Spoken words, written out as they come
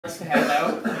to hand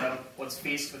out, what's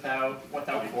feast without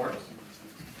court.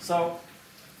 So,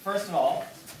 first of all,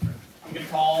 I'm going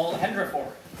to call Hendra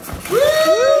forward. Woo!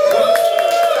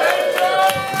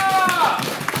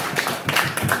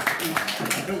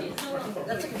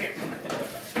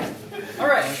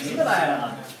 Alright, see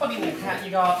that funny little hat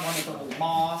you got, one with the little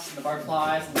moss and the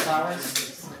butterflies and the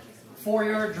flowers. For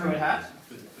your druid hat,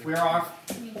 we are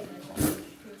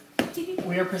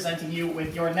presenting you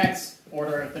with your next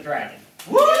Order of the Dragon.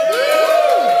 Woo!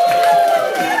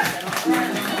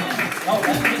 Oh,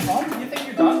 that's pretty fun. You think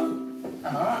you're done?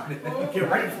 Get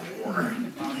ready for the order.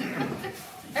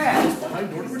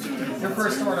 And your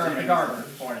first Order of the Garter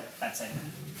for it. That's it.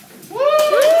 Woo!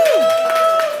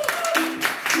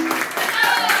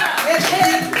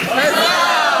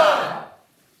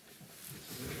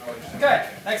 Okay,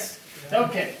 next.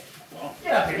 Okay.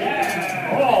 Get up here.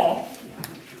 Yeah. Oh.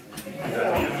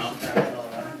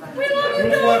 We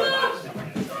love you.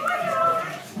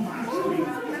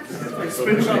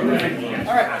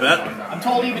 Alright. I'm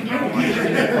told even you will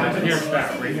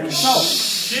So,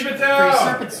 keep it down. For your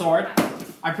serpent sword,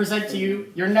 I present to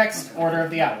you your next Order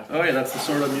of the Owl. Oh yeah, that's the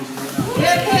sword I'm using right now.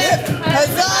 Hip hip!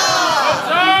 Huzzah!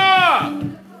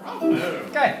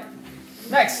 Okay.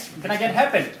 Next, can I get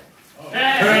Heppen?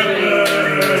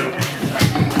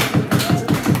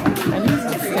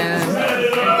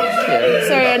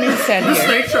 Sorry, I need to stand here.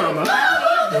 Snake trauma.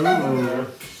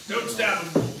 Don't stab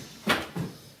him.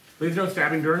 Please don't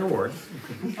stabbing during awards.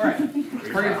 Alright.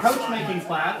 For your coach-making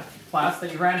class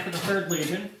that you ran for the 3rd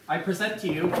Legion, I present to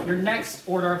you your next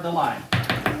Order of the Line.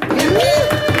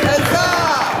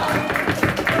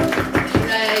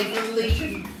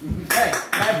 Okay,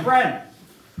 I have Bren.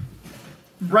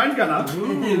 Bren gonna.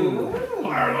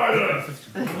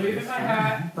 Leave my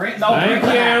hat. Bring the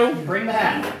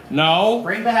hat. No.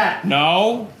 Bring the hat.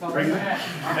 No. Bring the hat.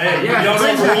 Hey, yeah, don't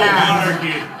rule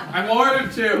monarchy. I'm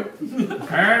ordered to.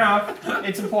 Fair enough.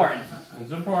 It's important.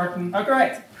 It's important. Oh,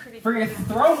 great. For your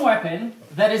thrown weapon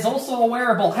that is also a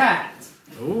wearable hat,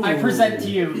 I present to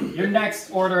you your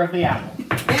next Order of the Owl.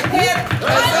 Hip hip!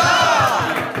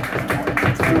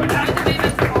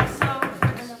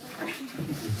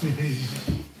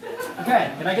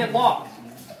 Okay, can I get Locke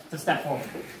to step forward?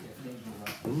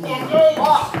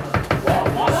 Locke!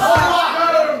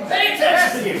 Pay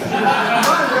attention to you!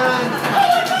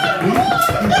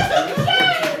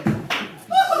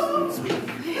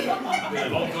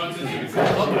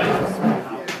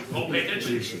 Don't pay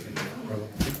attention.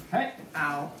 Okay.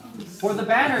 Ow. For the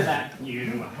banner that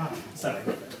you... So.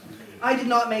 I did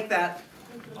not make that.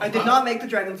 I did not make the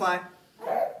dragonfly.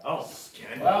 Oh,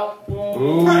 Well...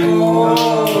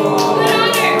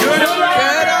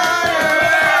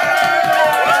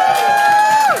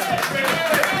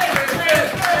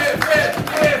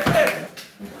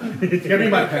 Good Give me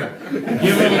my pen.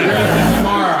 Give him a drink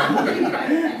tomorrow.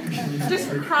 Just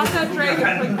cross that dragon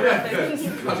and click graphics.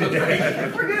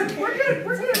 We're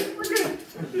good.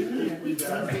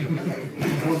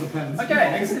 Okay,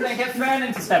 next can I get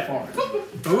Brandon to step forward?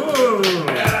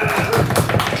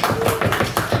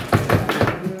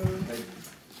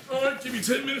 Give me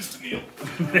 10 minutes to kneel.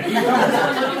 A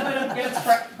little bit against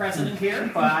precedent here,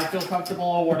 but I feel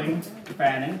comfortable awarding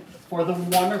Brandon for the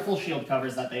wonderful shield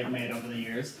covers that they have made over the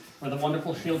years, for the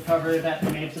wonderful shield cover that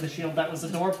they made to the shield that was a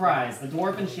door prize, the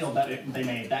dwarven shield that they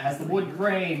made that has the wood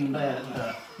grain,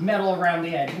 the metal around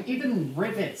the edge, and even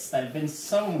rivets that have been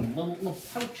sewn, little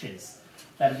pouches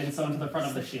that have been sewn to the front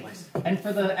of the shield. And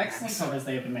for the excellent covers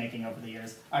they have been making over the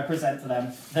years, I present to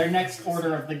them their next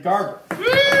Order of the Garter.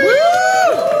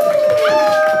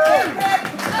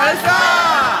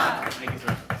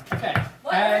 Okay.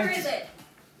 Where is it?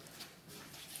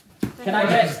 Can I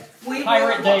get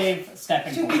Pirate Dave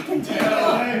stepping forward? Julie!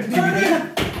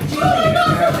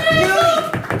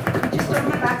 Just don't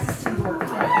have access to the door.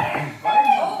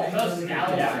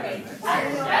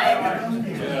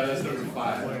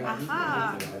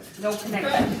 No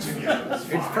connection.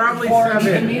 It's probably For 7.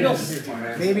 the needle,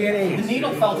 Maybe an 8. the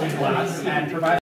needle felting glass and provide